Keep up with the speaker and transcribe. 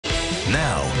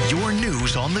Now, your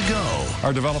news on the go.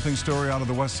 Our developing story out of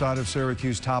the west side of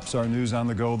Syracuse tops our news on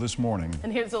the go this morning.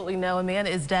 And here's what we know. A man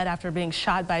is dead after being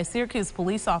shot by a Syracuse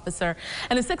police officer,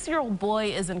 and a 6-year-old boy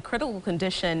is in critical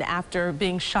condition after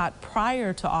being shot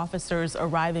prior to officers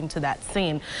arriving to that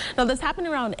scene. Now, this happened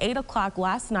around 8 o'clock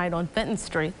last night on Fenton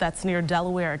Street, that's near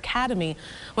Delaware Academy.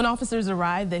 When officers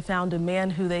arrived, they found a man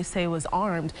who they say was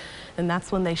armed, and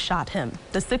that's when they shot him.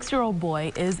 The 6-year-old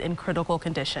boy is in critical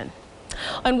condition.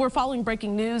 And we're following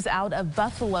breaking news out of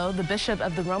Buffalo. The Bishop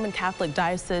of the Roman Catholic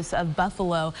Diocese of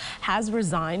Buffalo has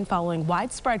resigned following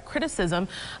widespread criticism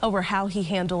over how he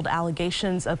handled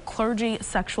allegations of clergy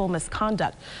sexual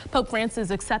misconduct. Pope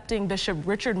Francis accepting Bishop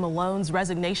Richard Malone's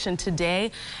resignation today,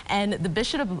 and the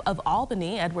Bishop of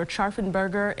Albany, Edward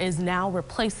Scharfenberger, is now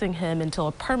replacing him until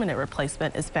a permanent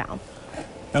replacement is found.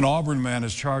 An Auburn man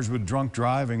is charged with drunk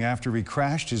driving after he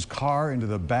crashed his car into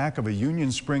the back of a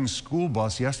Union Springs school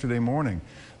bus yesterday morning.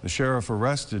 The sheriff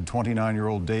arrested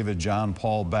 29-year-old David John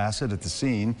Paul Bassett at the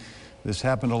scene. This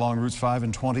happened along routes 5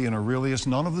 and 20 in Aurelius.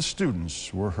 None of the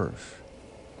students were hurt.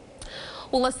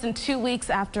 Well, less than 2 weeks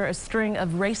after a string of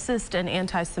racist and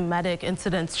anti-Semitic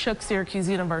incidents shook Syracuse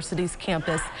University's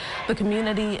campus, the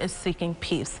community is seeking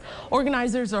peace.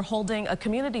 Organizers are holding a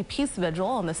community peace vigil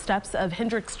on the steps of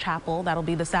Hendricks Chapel. That'll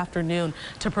be this afternoon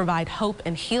to provide hope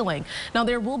and healing. Now,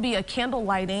 there will be a candle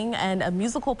lighting and a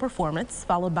musical performance,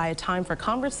 followed by a time for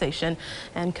conversation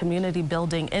and community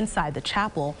building inside the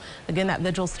chapel. Again, that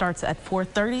vigil starts at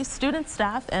 4:30. Students,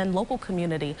 staff, and local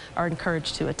community are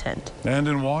encouraged to attend. And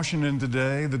in Washington today,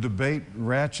 the debate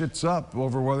ratchets up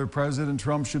over whether President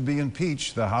Trump should be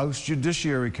impeached. The House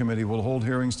Judiciary Committee will hold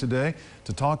hearings today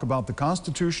to talk about the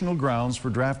constitutional grounds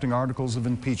for drafting articles of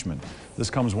impeachment.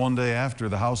 This comes one day after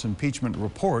the House impeachment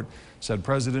report said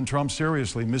President Trump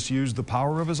seriously misused the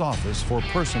power of his office for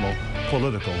personal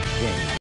political gain.